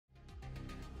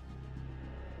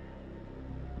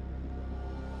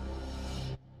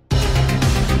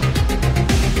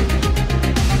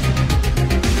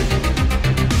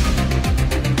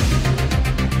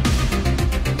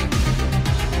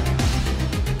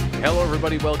Hello,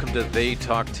 everybody. Welcome to They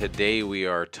Talk. Today we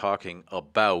are talking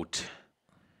about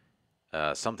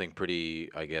something pretty,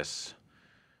 I guess,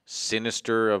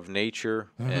 sinister of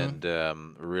nature. And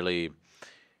really,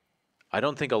 I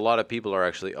don't think a lot of people are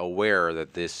actually aware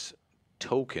that this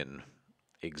token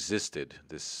existed,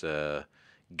 this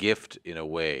gift in a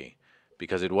way,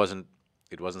 because it wasn't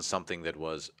something that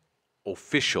was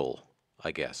official,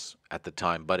 I guess, at the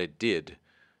time, but it did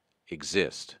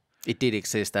exist. It did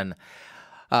exist, and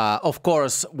of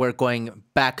course, we're going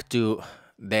back to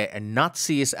the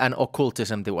Nazis and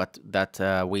occultism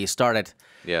that we started.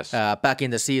 Yes. Back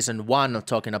in the season 1,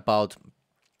 talking about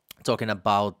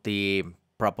the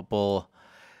probable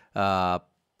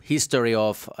history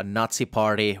of a Nazi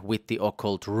party with the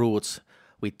occult roots,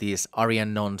 with this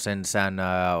Aryan nonsense and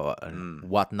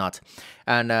whatnot.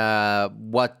 And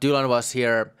what Dylan was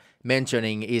here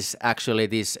mentioning is actually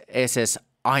this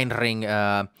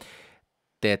SS-Ehrenring,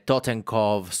 the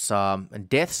Totenkopf's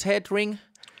death's head ring.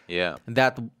 Yeah.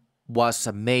 That was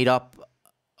made up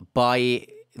by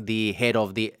the head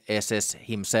of the SS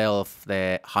himself,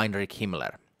 the Heinrich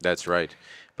Himmler. That's right.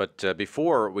 But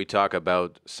before we talk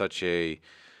about such a,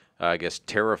 I guess,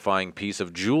 terrifying piece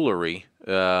of jewelry,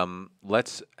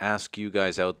 let's ask you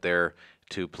guys out there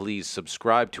to please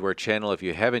subscribe to our channel if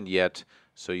you haven't yet,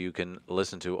 so you can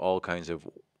listen to all kinds of,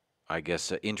 I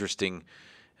guess, interesting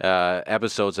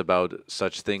episodes about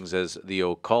such things as the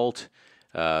occult,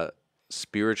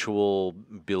 spiritual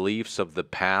beliefs of the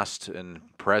past and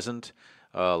present,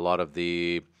 a lot of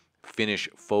the Finnish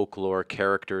folklore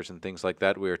characters and things like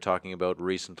that we were talking about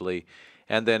recently.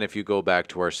 And then if you go back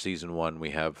to our season 1,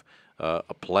 we have a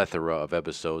plethora of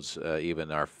episodes, even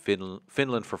our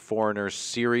Finland for Foreigners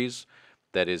series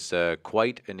that is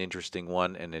quite an interesting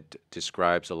one, and it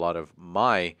describes a lot of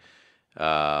my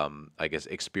I guess,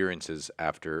 experiences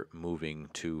after moving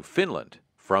to Finland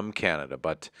from Canada.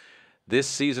 But this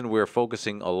season we're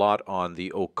focusing a lot on the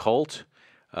occult,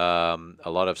 a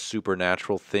lot of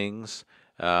supernatural things,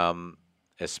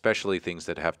 especially things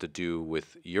that have to do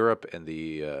with Europe and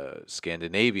the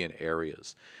Scandinavian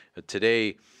areas.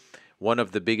 Today, one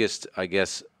of the biggest, I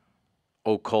guess,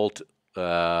 occult,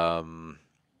 how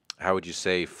would you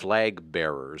say, flag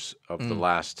bearers of the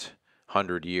last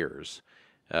 100 years,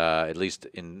 at least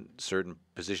in certain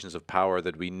positions of power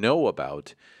that we know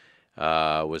about,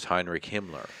 was Heinrich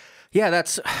Himmler. Yeah,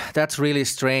 that's really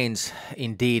strange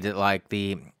indeed. Like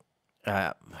the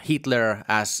Hitler,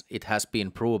 as it has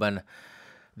been proven,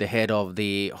 the head of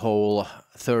the whole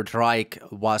Third Reich,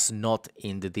 was not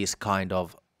into this kind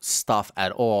of stuff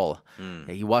at all.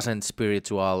 He wasn't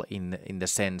spiritual in the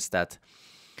sense that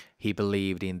he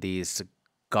believed in these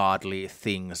godly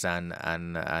things and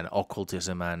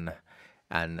occultism and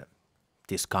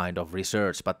this kind of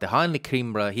research. But the Heinrich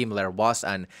Himmler was,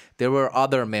 and there were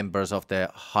other members of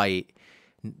the high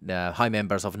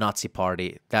members of Nazi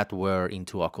party that were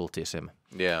into occultism.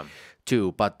 Yeah.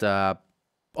 Too. But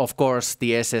of course,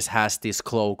 the SS has this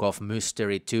cloak of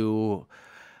mystery too,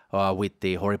 with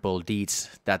the horrible deeds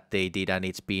that they did, and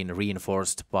it's been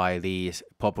reinforced by the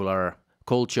popular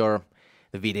culture,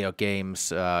 the video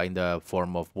games in the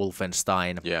form of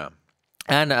Wolfenstein. Yeah.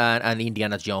 And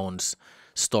Indiana Jones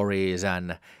stories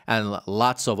and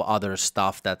lots of other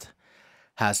stuff that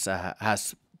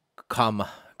has come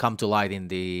to light in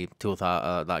the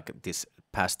like this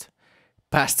past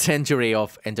century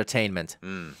of entertainment.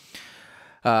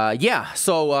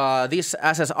 So this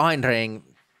SS-Ehrenring,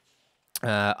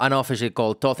 unofficially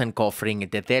called Totenkopfring,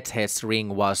 the Death's Head ring,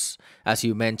 was, as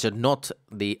you mentioned, not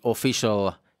the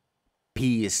official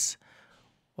piece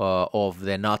of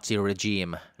the Nazi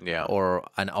regime, or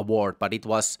an award, but it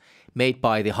was made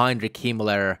by the Heinrich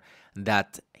Himmler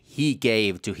that he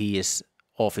gave to his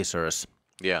officers.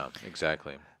 Yeah,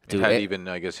 exactly. It had even,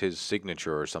 I guess, his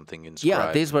signature or something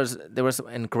inscribed. Yeah, there was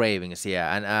engravings,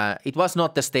 yeah, and it was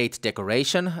not the state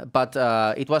decoration, but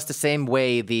it was the same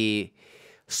way the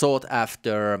sought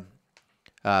after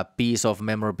piece of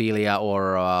memorabilia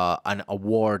or an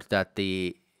award that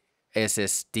the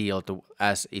SS dealt,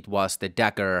 as it was the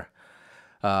dagger,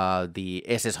 the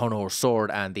SS Honor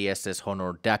sword and the SS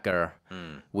Honor dagger,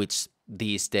 which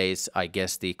these days I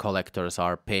guess the collectors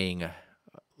are paying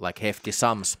like hefty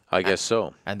sums. I guess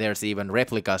so. And there's even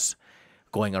replicas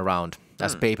going around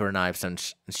as paper knives and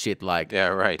shit like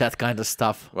that kind of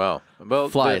stuff. Well,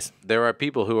 flies. There are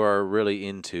people who are really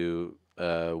into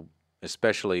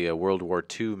especially World War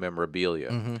II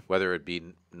memorabilia, whether it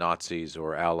be Nazis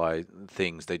or Allied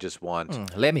things. They just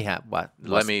want... Lemmy had what?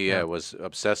 Lemmy was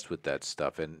obsessed with that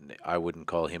stuff, and I wouldn't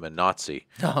call him a Nazi.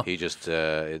 No. He just,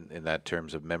 in that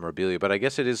terms of memorabilia. But I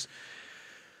guess it is,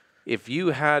 if you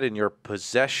had in your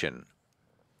possession,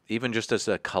 even just as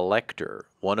a collector,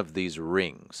 one of these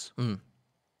rings,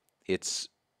 it's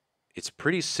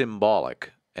pretty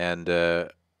symbolic, and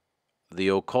the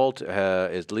occult,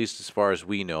 at least as far as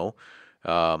we know,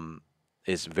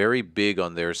 is very big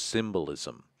on their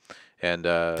symbolism. And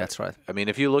That's right. I mean,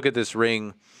 if you look at this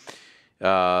ring,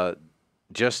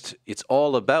 it's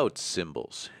all about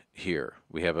symbols here.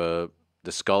 We have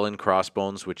the skull and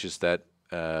crossbones, which is that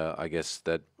I guess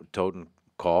that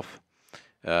Totenkopf,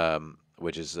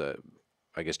 which is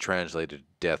I guess translated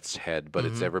death's head, but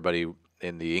it's everybody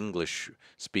in the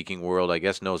English-speaking world, I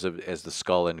guess, knows it as the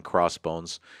skull and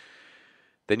crossbones.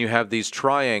 Then you have these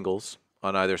triangles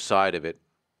on either side of it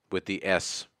with the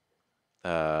S,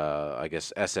 I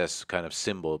guess SS kind of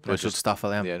symbol. Which is stuff,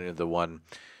 the one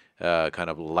kind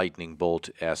of lightning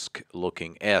bolt-esque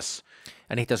looking S.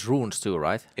 And it has runes too,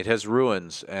 right? It has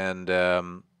runes, and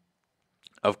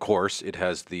of course it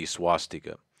has the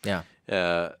swastika. Yeah.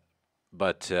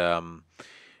 But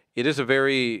it is a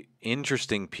very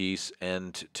interesting piece,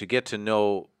 and to get to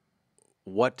know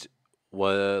what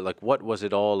was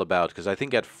it all about, because I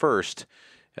think at first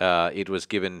it was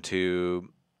given to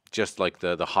just like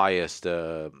the highest.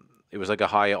 It was like a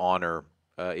high honor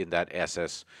in that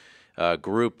SS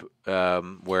group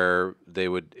where they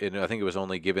would. And I think it was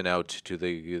only given out to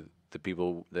the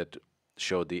people that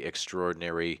showed the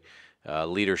extraordinary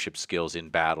leadership skills in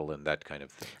battle and that kind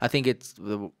of thing. I think it's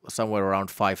somewhere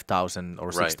around 5,000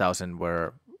 or 6,000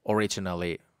 were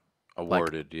originally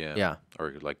awarded, yeah,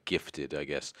 or like gifted, I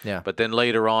guess. Yeah. But then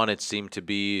later on, it seemed to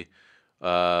be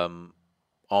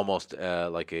almost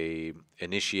like a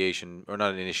initiation, or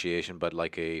not an initiation, but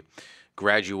like a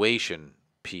graduation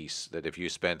piece. That if you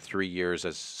spent 3 years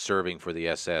as serving for the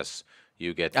SS,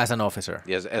 you get as an officer.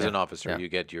 Yes, as an officer, you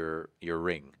get your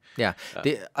ring. Yeah,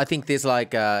 I think this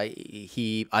like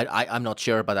I'm not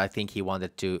sure, but I think he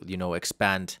wanted to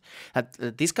expand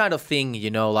this kind of thing.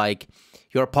 Like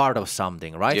you're part of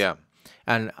something, right? Yeah.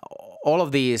 And all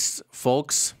of these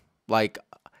folks, like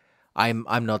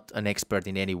I'm not an expert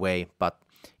in any way, but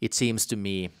it seems to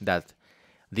me that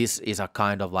this is a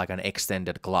kind of like an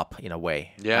extended club in a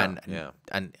way. Yeah.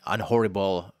 And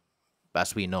horrible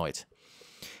as we know it.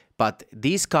 But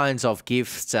these kinds of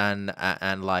gifts and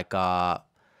like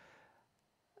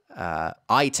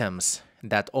items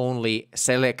that only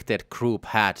selected group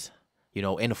had,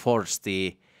 enforced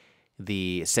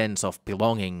the sense of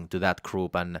belonging to that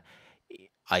group, and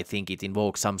I think it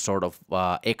invokes some sort of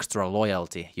extra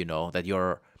loyalty. That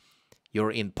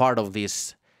you're in part of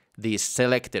this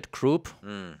selected group,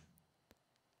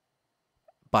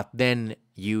 but then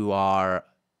you are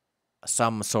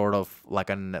some sort of like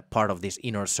a part of this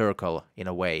inner circle in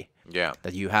a way. Yeah.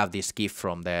 That you have this gift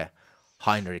from the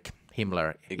Heinrich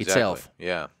Himmler Exactly. itself.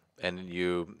 Yeah. And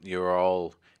you're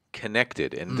all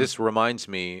connected. And this reminds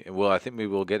me, well, I think we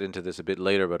will get into this a bit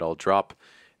later, but I'll drop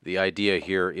the idea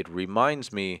here. It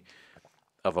reminds me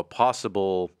of a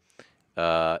possible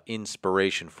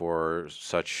inspiration for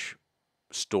such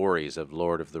stories of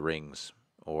Lord of the Rings,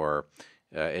 or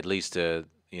at least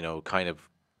kind of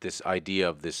this idea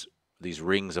of these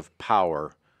rings of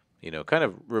power, kind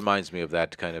of reminds me of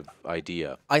that kind of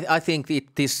idea. I think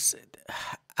this,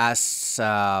 as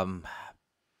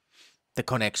the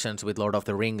connections with Lord of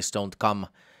the Rings don't come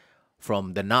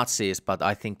from the Nazis, but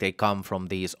I think they come from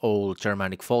these old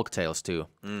Germanic folk tales too,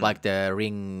 like the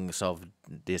rings of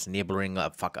this Nibelring.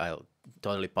 I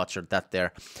totally butchered that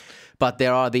there. But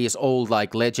there are these old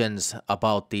like legends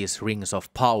about these rings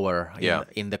of power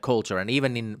in the culture, and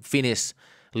even in Finnish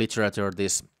literature,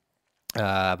 this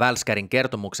Välskärin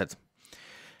Kertomuksia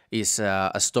is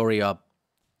a story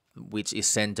which is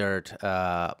centered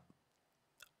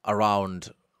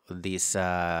around this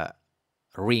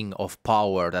ring of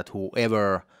power, that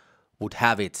whoever would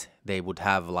have it, they would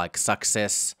have like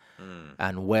success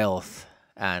and wealth,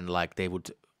 and like they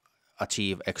would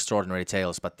achieve extraordinary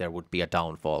tales, but there would be a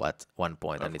downfall at one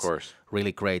point. And it's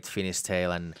really great Finnish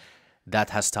tale, and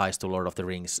that has ties to Lord of the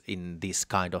Rings in this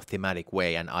kind of thematic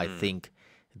way, and I think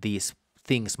these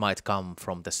things might come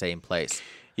from the same place.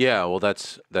 Yeah, well,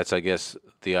 that's I guess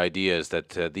the idea is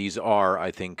that these are, I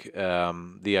think,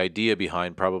 the idea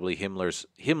behind probably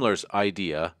Himmler's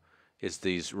idea is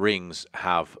these rings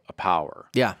have a power.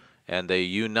 Yeah. And they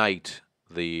unite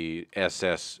the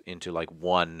SS into like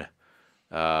one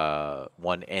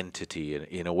entity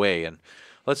in a way. And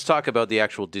let's talk about the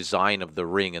actual design of the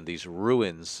ring and these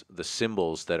ruins, the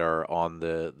symbols that are on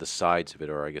the sides of it,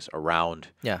 or I guess around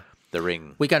the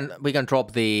ring. We can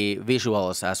drop the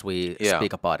visuals as we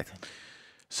speak about it.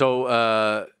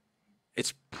 So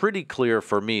it's pretty clear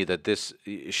for me that this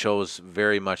shows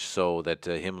very much so that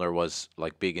Himmler was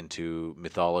like big into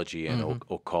mythology and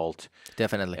occult.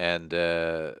 Definitely. And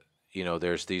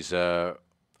there's these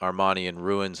Armenian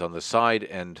ruins on the side,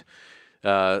 and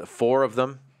 4 of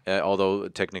them, although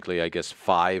technically I guess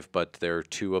 5, but there are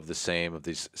 2 of the same, of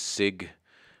these Sig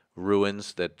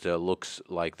ruins that looks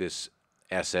like this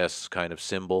SS kind of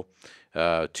symbol,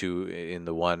 2 in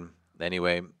the one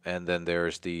anyway. And then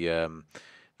there's the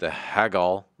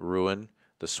Hagall ruin,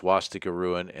 the swastika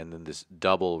ruin, and then this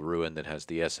double ruin that has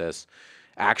the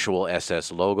actual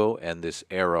SS logo, and this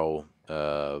arrow,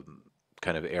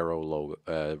 kind of arrow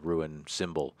logo, ruin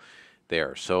symbol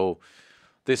there. So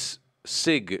this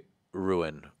Sig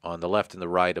ruin on the left and the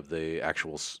right of the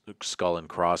actual skull and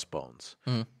crossbones.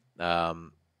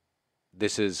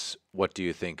 This is, what do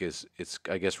you think is? It's,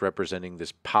 I guess, representing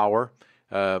this power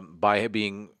by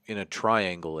being in a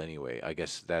triangle anyway. I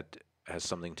guess that has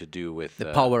something to do with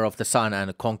the power of the sun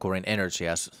and conquering energy.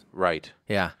 As right.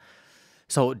 Yeah.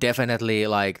 So definitely,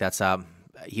 like that's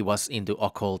he was into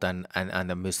occult and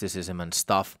the mysticism and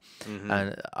stuff,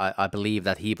 and I believe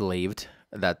that he believed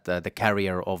that the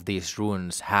carrier of these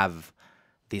runes have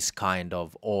this kind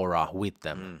of aura with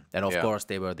them, and of course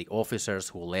they were the officers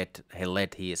who led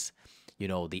his,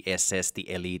 the SS, the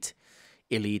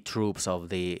elite troops of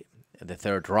the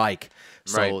Third Reich.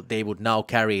 So they would now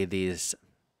carry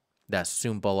that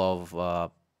symbol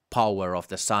of power of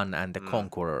the sun and the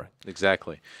conqueror.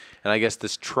 Exactly. And I guess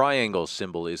this triangle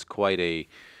symbol is quite a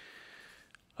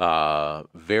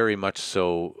very much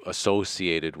so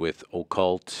associated with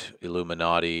occult,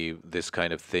 Illuminati, this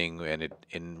kind of thing, and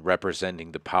in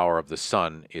representing the power of the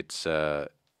sun, it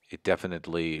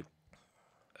definitely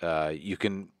you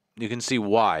can see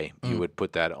why you would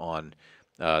put that on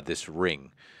this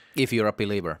ring if you're a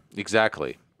believer.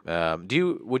 Exactly.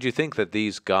 Would you think that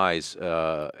these guys,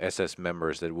 SS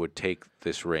members that would take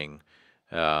this ring,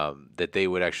 that they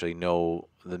would actually know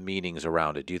the meanings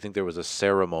around it? Do you think there was a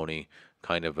ceremony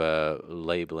kind of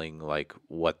labeling like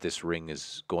what this ring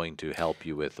is going to help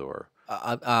you with, or?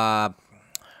 I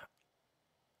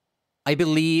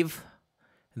believe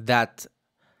that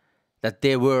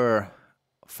there were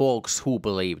folks who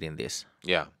believed in this.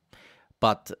 Yeah.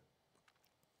 But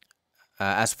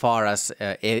as far as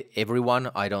everyone,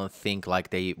 I don't think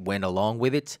like they went along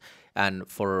with it. And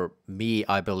for me,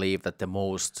 I believe that the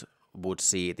most would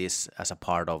see this as a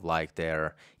part of like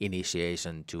their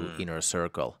initiation to inner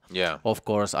circle. Yeah. Of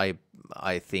course,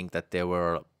 I think that there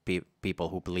were people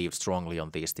who believed strongly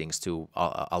on these things too,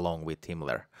 along with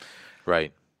Himmler.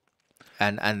 Right.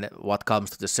 And what comes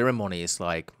to the ceremonies,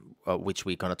 like which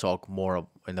we're gonna talk more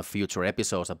in the future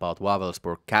episodes about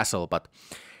Wawelsburg Castle, but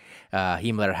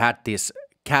Himmler had this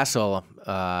castle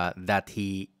that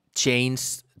he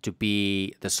changed to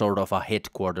be the sort of a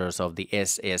headquarters of the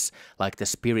SS, like the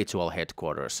spiritual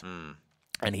headquarters.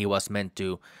 And he was meant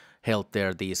to held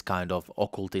there these kind of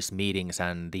occultist meetings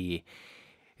and the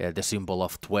symbol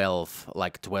of 12,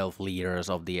 like 12 leaders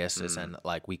of the SS, and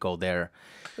like we go there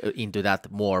into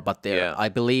that more. But there, I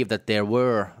believe that there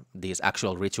were these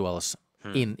actual rituals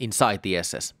inside the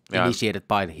SS, initiated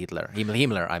by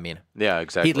Himmler, I mean. Yeah,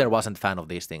 exactly. Hitler wasn't a fan of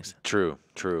these things. True.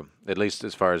 At least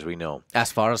as far as we know.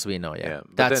 As far as we know, yeah.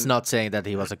 That's not saying that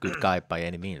he was a good guy by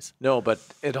any means. No, but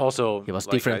it also... He was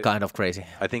different kind of crazy.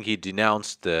 I think he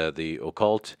denounced the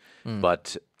occult,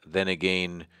 but then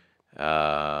again,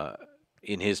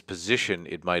 in his position,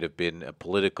 it might have been a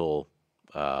political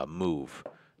move,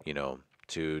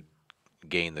 to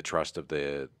gain the trust of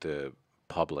the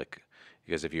public.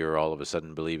 Because if you're all of a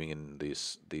sudden believing in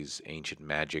these ancient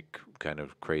magic kind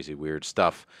of crazy weird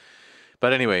stuff,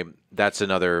 but anyway, that's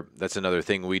another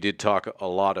thing. We did talk a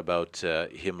lot about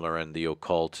Himmler and the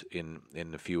occult in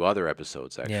a few other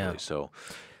episodes actually. Yeah. So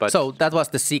that was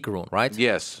the Sig rune, right?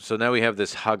 Yes. So now we have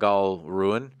this Hagall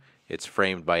rune. It's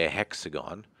framed by a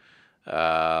hexagon.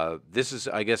 This is,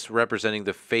 I guess, representing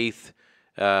the faith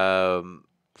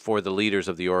for the leaders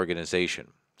of the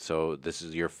organization. So this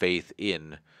is your faith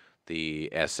in the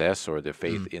SS, or the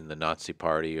faith in the Nazi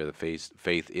Party, or the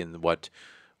faith in what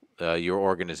your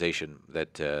organization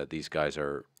that these guys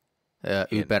are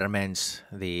Übermensch,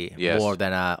 more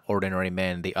than ordinary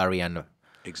men, the Aryan.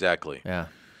 Exactly. Yeah.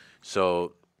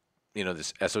 So,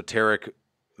 this esoteric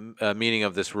meaning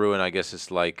of this rune, I guess,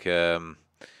 is like,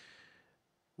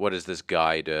 what is this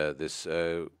guide? This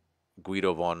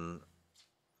Guido von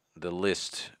the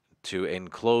List, to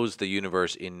enclose the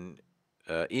universe in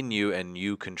you, and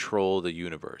you control the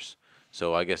universe.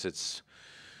 So I guess it's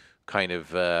kind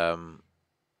of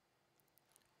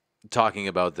talking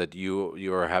about that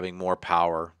you are having more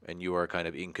power and you are kind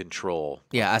of in control.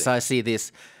 Yeah, as I see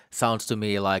this, sounds to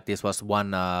me like this was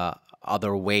one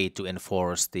other way to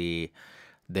enforce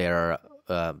their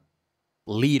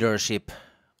leadership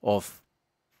of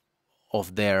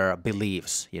their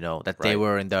beliefs. You know, that they Right.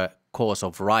 were in the cause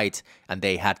of right, and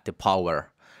they had the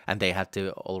power, and they had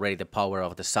already the power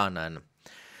of the sun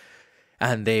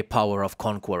and the power of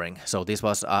conquering. So this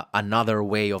was another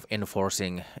way of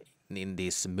enforcing in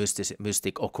this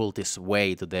mystic occultist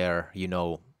way to their, you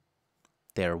know,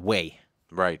 their way.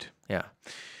 Right. Yeah.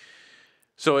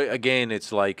 So again,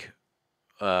 it's like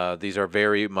these are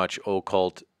very much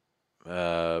occult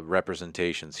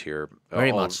representations here.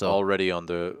 Very much so. Already on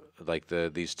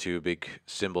these two big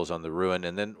symbols on the ruin,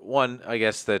 and then one I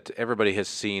guess that everybody has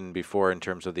seen before in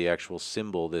terms of the actual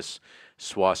symbol, this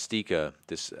swastika,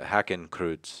 this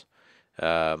Hakenkreuz.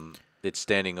 It's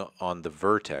standing on the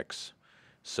vertex,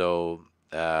 so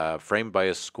framed by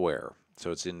a square.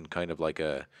 So it's in kind of like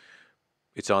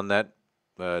it's on that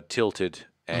tilted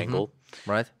angle.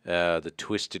 Right. The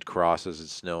twisted cross, as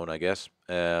it's known, I guess.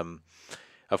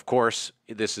 Of course,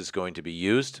 this is going to be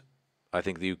used. I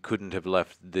think that you couldn't have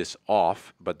left this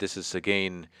off, but this is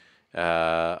again,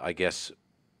 I guess,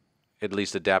 at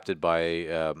least adapted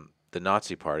by the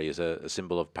Nazi Party as a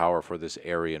symbol of power for this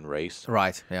Aryan race.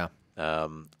 Right. Yeah.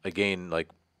 Again, like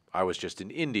I was just in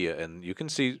India, and you can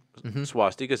see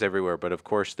swastikas everywhere, but of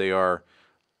course they are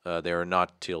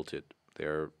not tilted.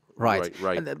 They're Right.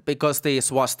 Right. And because the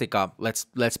swastika,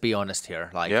 let's be honest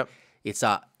here, like Yep. it's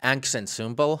a ancient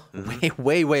symbol,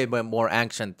 way more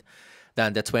ancient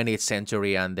than the 20th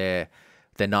century and the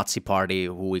Nazi Party,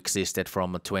 who existed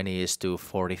from 20s to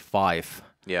 45.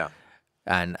 Yeah.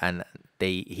 And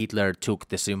Hitler took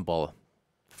the symbol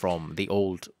from the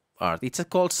old art. It's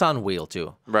called sun wheel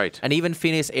too. Right. And even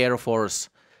Finnish Air Force,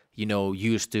 you know,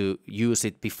 used to use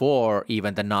it before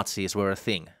even the Nazis were a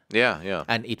thing. Yeah. Yeah.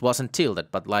 And it wasn't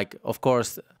tilted, but like, of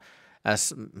course,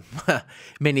 as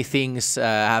many things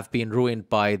have been ruined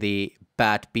by the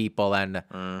bad people and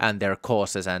their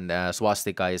causes, and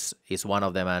swastika is one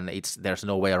of them, and there's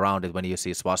no way around it. When you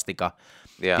see swastika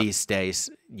these days,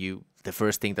 the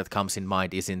first thing that comes in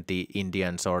mind isn't the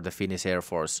Indians or the Finnish Air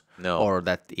Force, or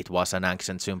that it was an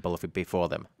ancient symbol before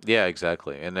them. Yeah,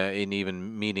 exactly, and in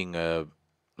even meaning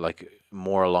like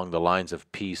more along the lines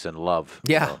of peace and love.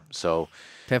 Yeah. You know? So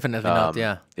definitely not.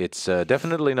 Yeah. It's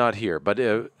definitely not here, but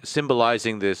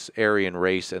symbolizing this Aryan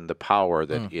race and the power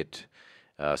that it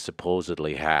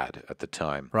supposedly had at the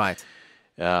time. Right.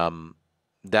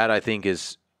 That I think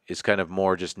is kind of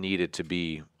more just needed to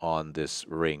be on this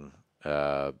ring,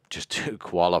 just to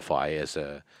qualify as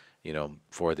a, you know,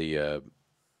 for the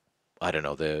I don't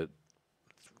know, the,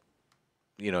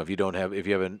 you know, if you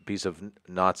have a piece of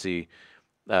Nazi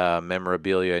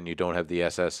memorabilia and you don't have the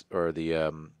SS or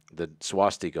the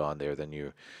swastika on there, then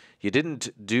you didn't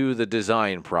do the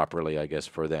design properly, I guess,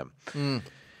 for them.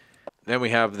 Then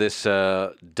we have this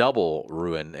double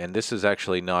ruin, and this is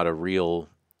actually not a real,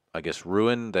 I guess,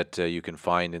 ruin that you can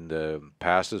find in the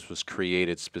past. This was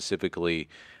created specifically,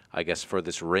 I guess, for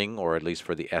this ring, or at least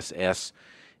for the SS,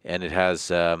 and it has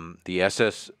the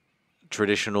SS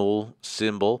traditional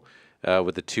symbol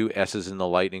with the two S's in the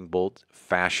lightning bolt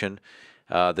fashion.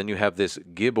 Then you have this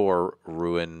Gibor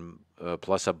ruin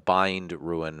plus a bind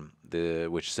ruin,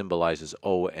 which symbolizes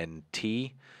O and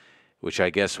T, which I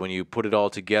guess when you put it all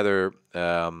together,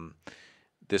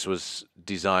 this was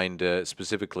designed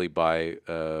specifically by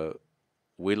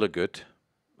Willagut,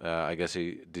 I guess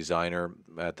a designer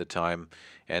at the time,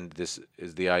 and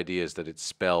the idea is that it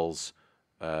spells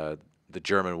the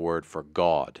German word for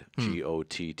God,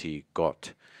 G-O-T-T,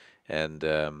 Gott, and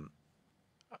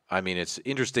I mean, it's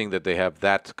interesting that they have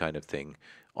that kind of thing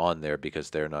on there, because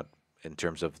they're not, in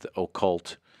terms of the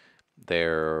occult,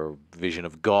 their vision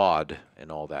of God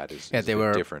and all that is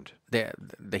different. The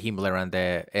Himmler and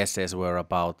the SS were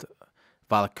about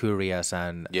Valkyrias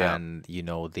and you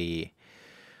know the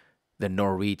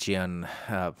Norwegian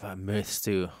myths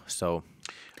too. So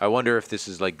I wonder if this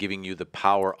is like giving you the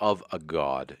power of a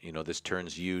god. You know, this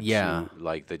turns you to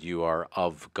like that you are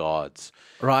of gods.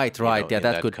 Right. Know, Yeah,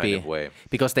 that could be way.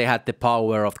 Because they had the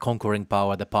power of conquering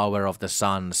power, the power of the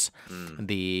suns,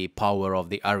 the power of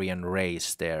the Aryan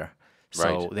race there.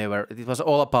 So it was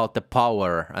all about the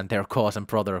power and their cause and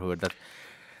brotherhood.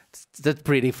 That's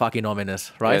pretty fucking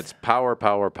ominous, right? Yeah, it's power,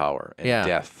 and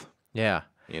death. Yeah.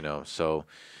 You know, so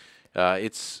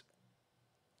it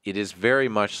is very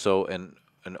much so an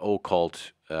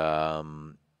occult, how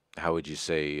would you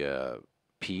say,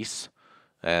 piece.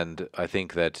 And I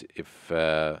think that if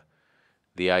the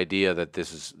idea that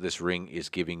this ring is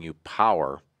giving you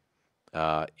power,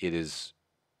 it's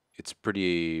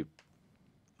pretty,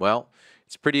 well,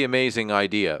 it's a pretty amazing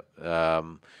idea.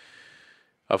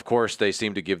 Of course, they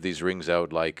seem to give these rings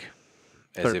out like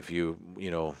as Per- if you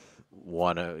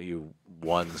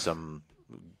won some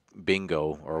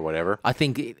bingo or whatever. I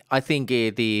think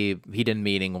the hidden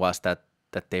meaning was that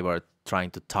they were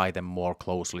trying to tie them more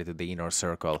closely to the inner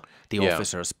circle, the Yeah.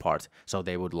 officers part, so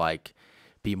they would like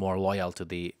be more loyal to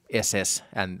the SS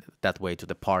and that way to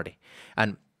the party.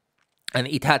 And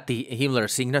it had the Himmler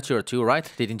signature too,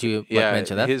 right? Didn't you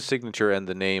mention that? His signature and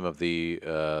the name of the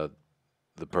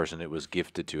person it was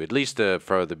gifted to. At least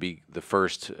for the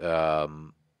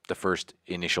first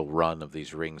initial run of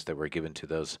these rings that were given to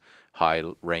those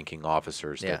high-ranking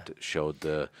officers Yeah. that showed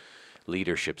the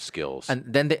leadership skills. And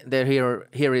then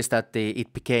here is that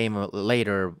it became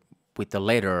later with the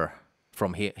letter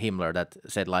from Himmler that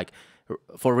said like,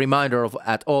 for reminder of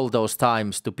at all those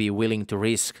times to be willing to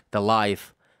risk the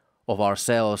life of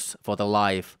ourselves for the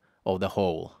life of the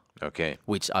whole, Okay.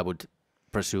 which I would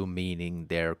presume meaning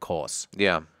their cause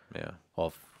Yeah.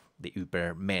 of the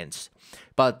Übermensch.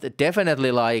 But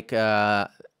definitely like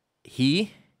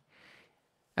he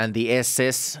and the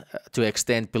SS to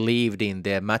extent believed in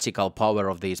the magical power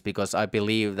of these, because I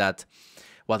believe that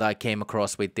what I came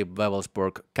across with the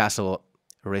Wewelsburg Castle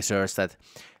research, that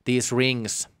these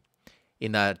rings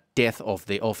in a death of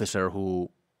the officer who,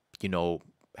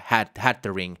 had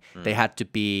the ring, they had to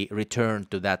be returned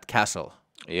to that castle.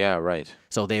 Yeah, right.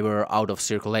 So they were out of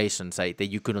circulation, say that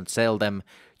you couldn't sell them,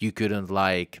 you couldn't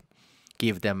like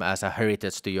give them as a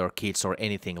heritage to your kids or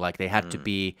anything. Like they had to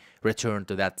be returned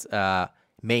to that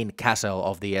main castle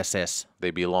of the SS.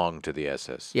 They belong to the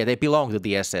SS. Yeah, they belong to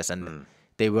the SS and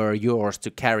they were yours to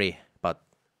carry, but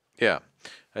Yeah.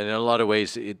 And in a lot of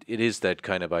ways, it is that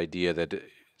kind of idea that it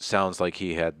sounds like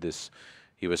he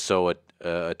was so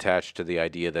attached to the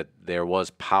idea that there was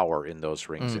power in those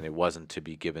rings and it wasn't to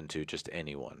be given to just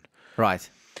anyone. right.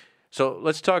 So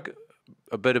let's talk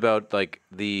a bit about like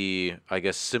the, I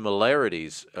guess,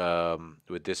 similarities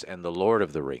with this and the Lord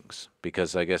of the Rings,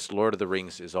 because I guess Lord of the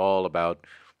Rings is all about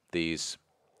these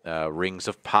rings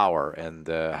of power and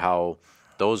how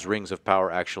those rings of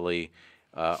power actually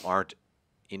aren't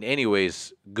in any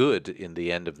ways good in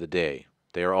the end of the day.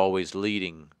 They are always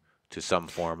leading to some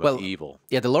form of evil.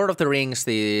 Yeah, the Lord of the Rings,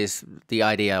 the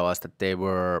idea was that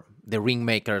the ring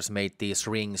makers made these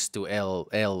rings to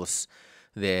elves,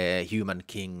 the human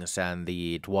kings and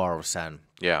the dwarves and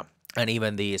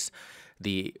even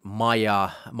the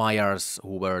Mayas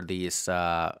who were these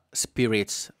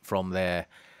spirits from the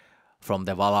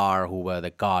Valar, who were the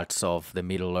gods of the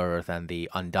Middle Earth and the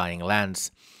Undying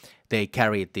Lands. They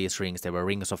carried these rings. They were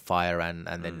rings of fire and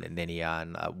then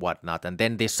and whatnot. And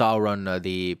then the Sauron,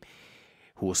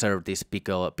 who served this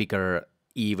bigger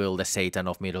evil, the Satan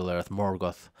of Middle Earth,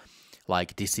 Morgoth,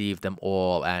 like deceived them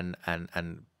all and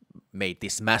made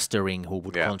this master ring who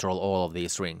would control all of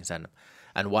these rings. And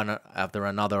one after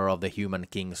another of the human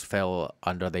kings fell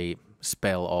under the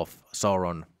spell of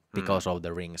Sauron because of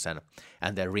the rings, and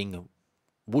the ring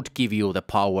would give you the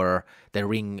power. The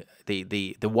ring,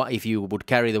 if you would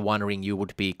carry the one ring, you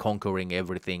would be conquering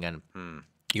everything, and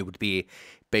you would be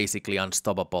basically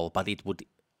unstoppable. But it would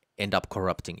end up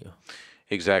corrupting you.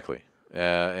 Exactly.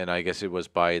 And I guess it was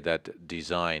by that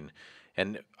design.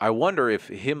 And I wonder if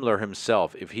Himmler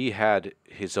himself, if he had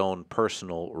his own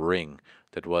personal ring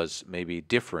that was maybe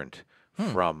different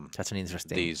from That's an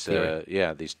interesting these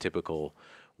these typical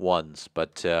ones.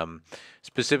 But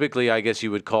specifically, I guess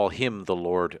you would call him the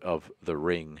Lord of the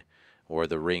Ring, or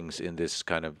the rings in this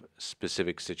kind of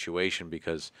specific situation,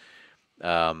 because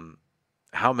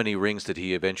how many rings did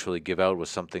he eventually give out? Was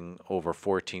something over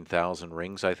 14,000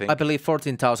 rings, I think? I believe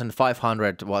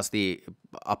 14,500 was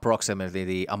approximately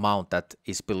the amount that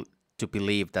is to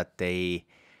believe that they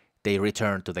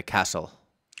returned to the castle.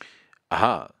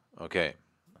 Aha, okay.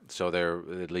 So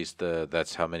at least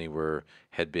that's how many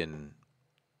had been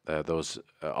those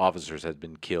officers had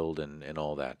been killed and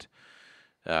all that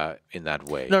in that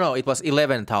way. No, it was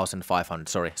 11,500.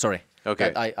 Sorry.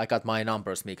 Okay. I got my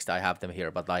numbers mixed. I have them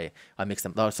here, but I mixed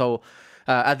them. So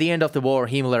at the end of the war,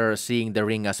 Himmler, seeing the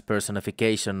ring as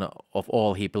personification of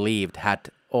all he believed, had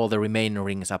all the remaining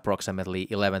rings, approximately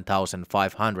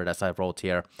 11,500, as I wrote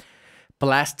here,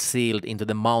 blast sealed into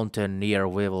the mountain near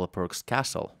Wewelsburg's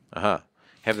castle. Uh-huh.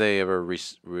 Have they ever,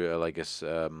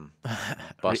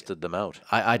 busted them out?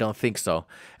 I don't think so.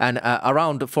 And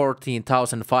around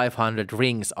 14,500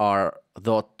 rings are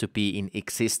thought to be in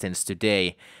existence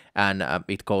today, and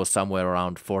it goes somewhere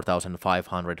around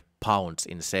 4,500 pounds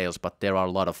in sales, but there are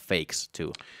a lot of fakes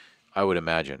too. I would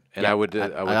imagine. And yeah,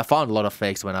 I found a lot of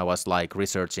fakes when I was like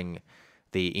researching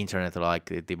the internet.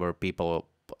 Like there were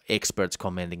experts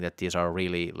commenting that these are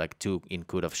really like too in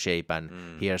good of shape, and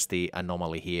here's the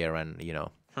anomaly here, and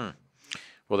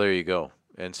Well, there you go.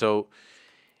 And so,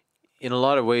 in a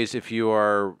lot of ways, if you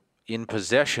are in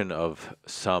possession of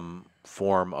some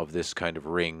form of this kind of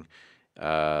ring,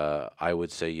 I would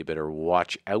say you better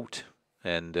watch out,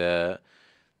 and that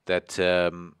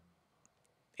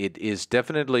it is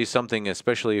definitely something,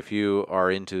 especially if you are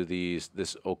into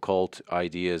this occult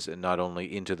ideas, and not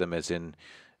only into them as in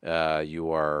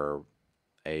you are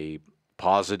a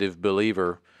positive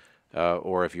believer,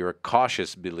 or if you're a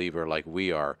cautious believer like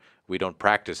we are. We don't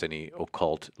practice any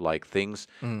occult-like things,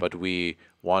 but we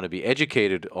want to be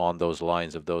educated on those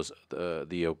lines of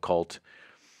the occult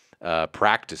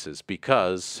practices,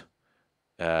 because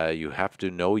you have to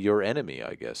know your enemy,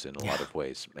 I guess, in a lot of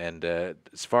ways. And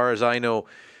as far as I know,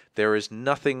 there is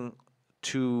nothing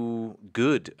too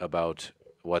good about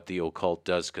what the occult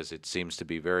does, because it seems to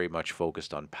be very much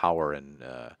focused on power and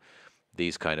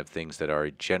these kind of things that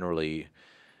are generally,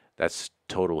 that's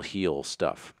total heel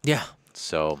stuff. Yeah.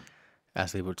 So,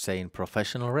 as we would say in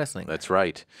professional wrestling. That's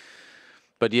right.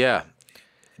 But yeah,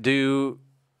 do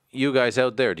you guys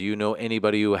out there, do you know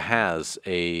anybody who has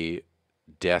a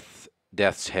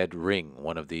death's head ring,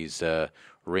 one of these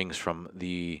rings from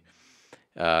the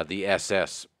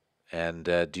SS? And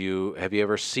have you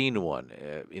ever seen one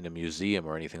in a museum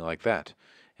or anything like that?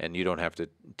 And you don't have to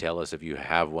tell us if you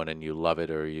have one and you love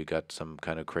it, or you got some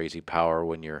kind of crazy power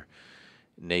when you're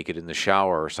naked in the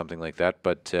shower or something like that.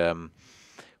 But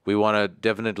we want to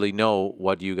definitely know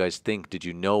what you guys think. Did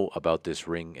you know about this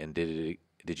ring, and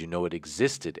did you know it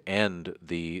existed, and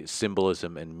the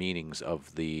symbolism and meanings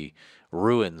of the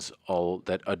ruins all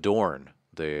that adorn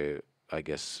I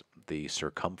guess the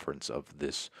circumference of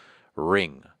this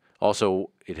ring?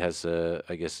 Also, it has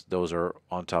I guess those are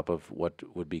on top of what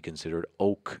would be considered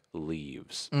oak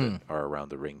leaves that are around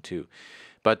the ring too.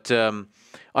 But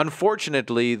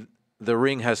unfortunately, the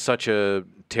ring has such a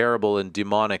terrible and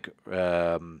demonic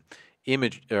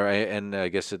image, and I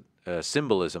guess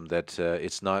symbolism, that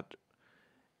it's not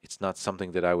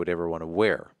something that I would ever want to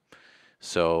wear.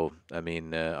 So, I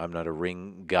mean, I'm not a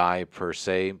ring guy per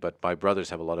se, but my brothers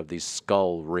have a lot of these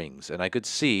skull rings, and I could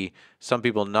see some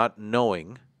people not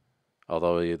knowing,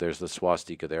 although there's the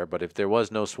swastika there, but if there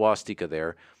was no swastika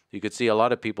there, you could see a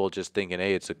lot of people just thinking,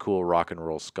 hey, it's a cool rock and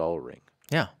roll skull ring.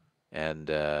 Yeah.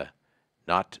 And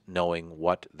not knowing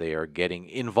what they are getting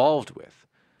involved with.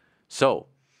 So,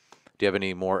 do you have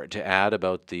any more to add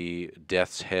about the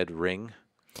Death's Head ring?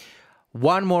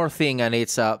 One more thing, and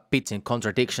it's a bit in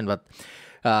contradiction, but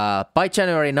by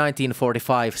January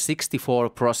 1945,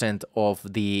 64% of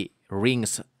the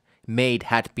rings made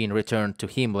had been returned to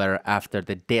Himmler after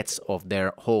the deaths of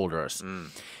their holders.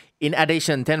 In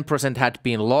addition, 10% had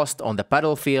been lost on the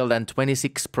battlefield, and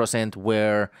 26%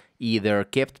 were either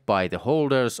kept by the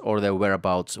holders or their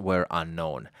whereabouts were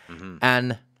unknown.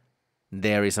 And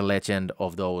there is a legend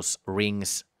of those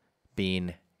rings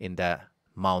being in the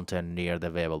mountain near the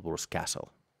Wevelburg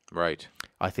castle. Right.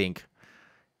 I think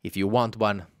if you want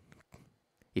one,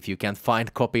 if you can't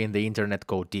find copy in the internet,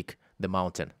 go dig the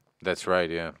mountain. That's right,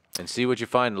 yeah. And see what you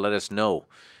find, let us know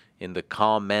in the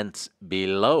comments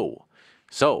below.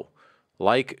 So,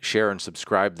 like, share, and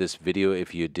subscribe this video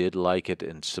if you did like it,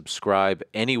 and subscribe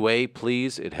anyway,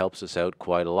 please. It helps us out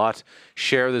quite a lot.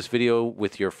 Share this video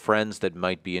with your friends that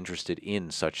might be interested in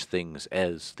such things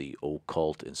as the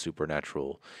occult and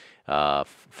supernatural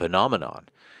phenomenon.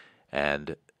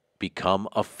 And become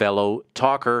a fellow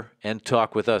talker and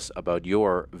talk with us about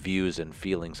your views and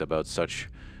feelings about such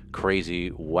crazy,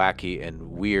 wacky, and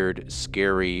weird,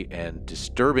 scary, and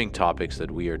disturbing topics that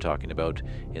we are talking about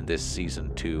in this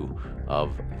season 2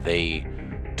 of They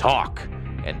Talk.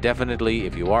 And definitely,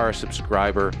 if you are a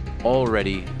subscriber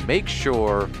already, make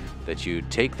sure that you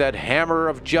take that hammer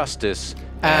of justice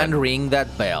and ring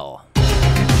that bell.